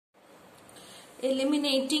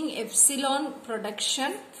eliminating epsilon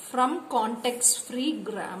production from context-free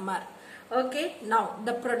grammar. Okay, now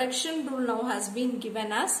the production rule now has been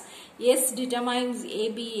given as S determines A,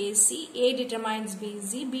 B, A, C, A determines B,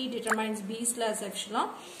 Z, B determines B slash epsilon,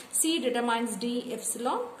 C determines D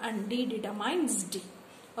epsilon, and D determines D.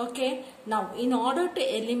 Okay, now in order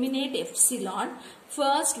to eliminate epsilon,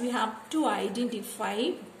 first we have to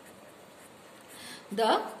identify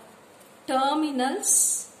the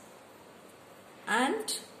terminals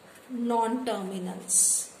and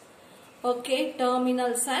non-terminals. Okay,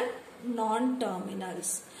 terminals and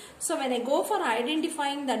non-terminals. So when I go for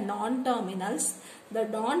identifying the non-terminals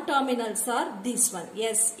are this one.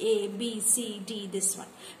 Yes, A, B, C, D, this one.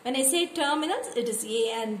 When I say terminals, it is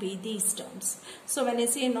A and B, these terms. So when I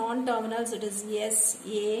say non-terminals, it is S,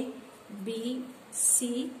 A, B,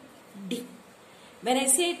 C, D. When I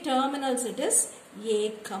say terminals, it is A,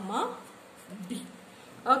 comma, B.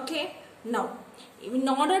 Okay. Now, in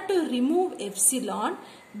order to remove epsilon,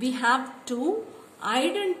 we have to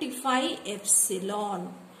identify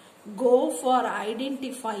epsilon. Go for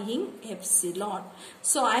identifying epsilon.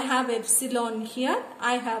 So, I have epsilon here,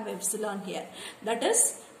 I have epsilon here. That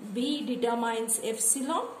is, B determines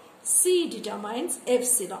epsilon, C determines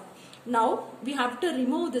epsilon. Now, we have to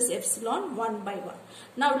remove this epsilon one by one.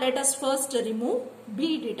 Now, let us first remove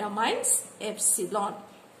B determines epsilon.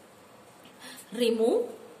 Remove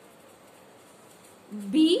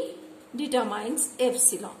B determines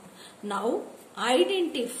epsilon. Now,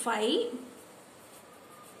 identify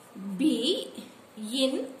B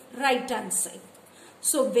in right hand side.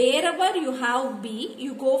 So, wherever you have B,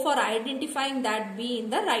 you go for identifying that B in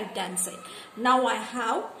the right hand side. Now, I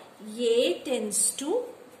have A tends to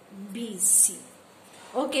BC.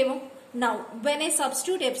 Okay, now when I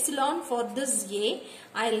substitute epsilon for this A,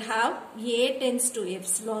 I'll have A tends to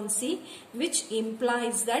epsilon C, which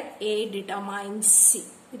implies that A determines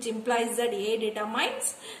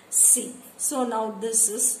C. So now this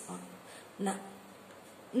is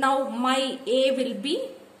now my A will be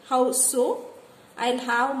how? So I'll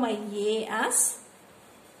have my A as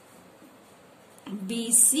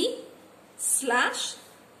BC slash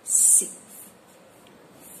C.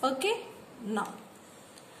 Okay, now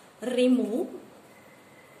remove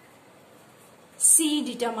C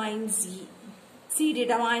determines E. C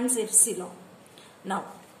determines epsilon. Now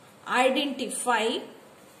identify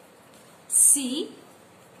C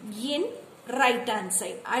in right hand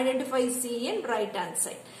side. Identify C in right hand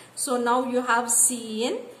side. So now you have C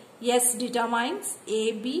in S determines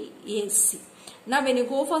AB, AC. Now when you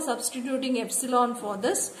go for substituting epsilon for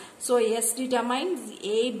this, so S determines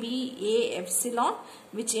AB, A epsilon,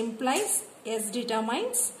 which implies S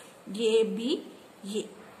determines AB, A.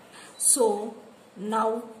 So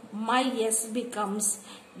now my S becomes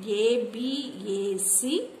AB,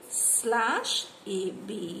 AC slash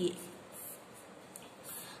AB.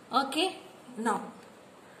 Okay, now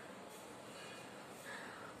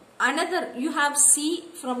another, you have C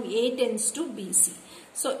from A tends to BC.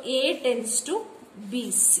 So A tends to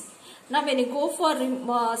BC. Now when you go for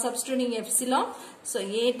substituting epsilon, so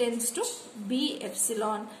A tends to B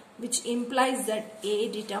epsilon, which implies that A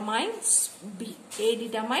determines B. A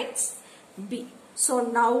determines B. So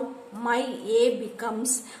now my A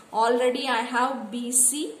becomes, already I have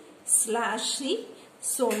BC slash C.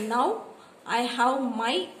 So now I have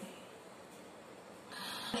my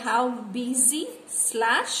BC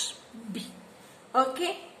slash B.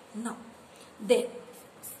 Okay. Now then.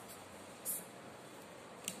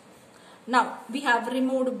 Now we have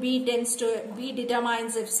removed B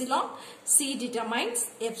determines epsilon, C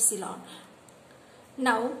determines epsilon.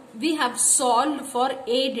 Now we have solved for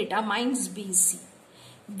A determines BC.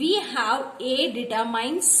 We have A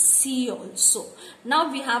determines C also. Now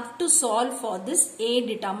we have to solve for this A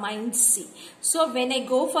determines C. So when I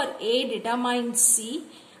go for A determines C,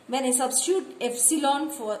 when I substitute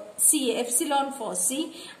epsilon for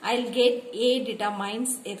C, I'll get A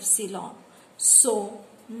determines epsilon. So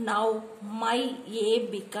now my A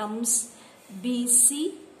becomes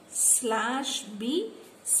BC slash B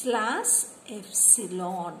slash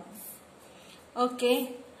epsilon.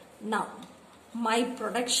 Okay, now my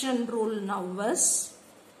production rule now was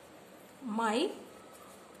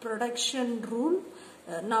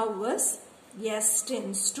S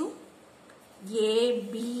tends to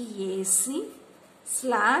ABAC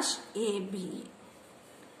slash AB.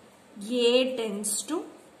 A tends to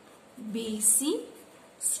BC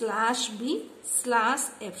slash B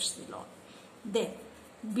slash epsilon. Then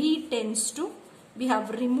B tends to, we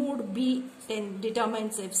have removed B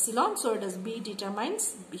determines epsilon, so it is B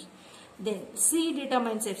determines B. Then C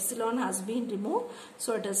determines epsilon has been removed,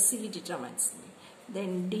 so it is C determines B.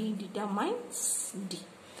 then D determines D.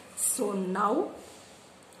 So now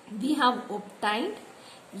we have obtained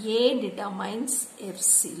A determines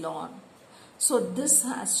epsilon. So this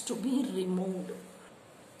has to be removed.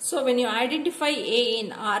 So when you identify A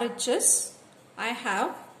in RHS, I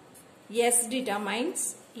have S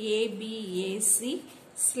determines A-B-A-C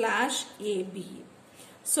 / A-B.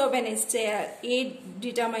 So when I say A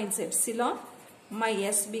determines epsilon, my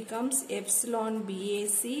S becomes epsilon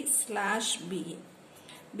BAC / BA,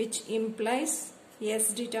 which implies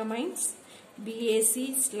S determines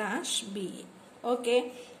BAC / BA.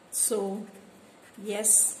 Okay, so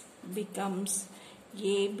S becomes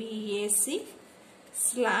ABAC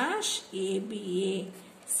 / ABA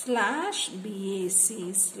 /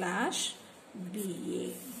 BAC /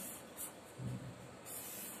 BA.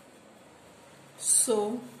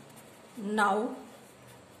 So now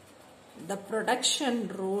the production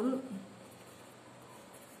rule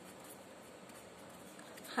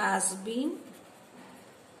has been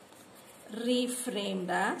reframed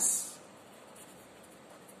as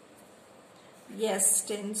S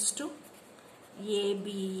tends to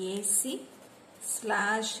ABAC /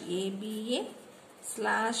 ABA /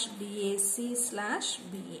 BAC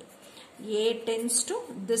 / BA. A tends to,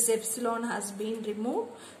 this epsilon has been removed,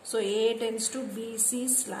 so A tends to BC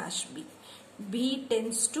 / B. B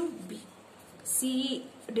tends to B. C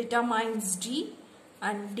determines D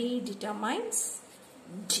and D determines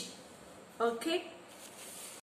D. Okay.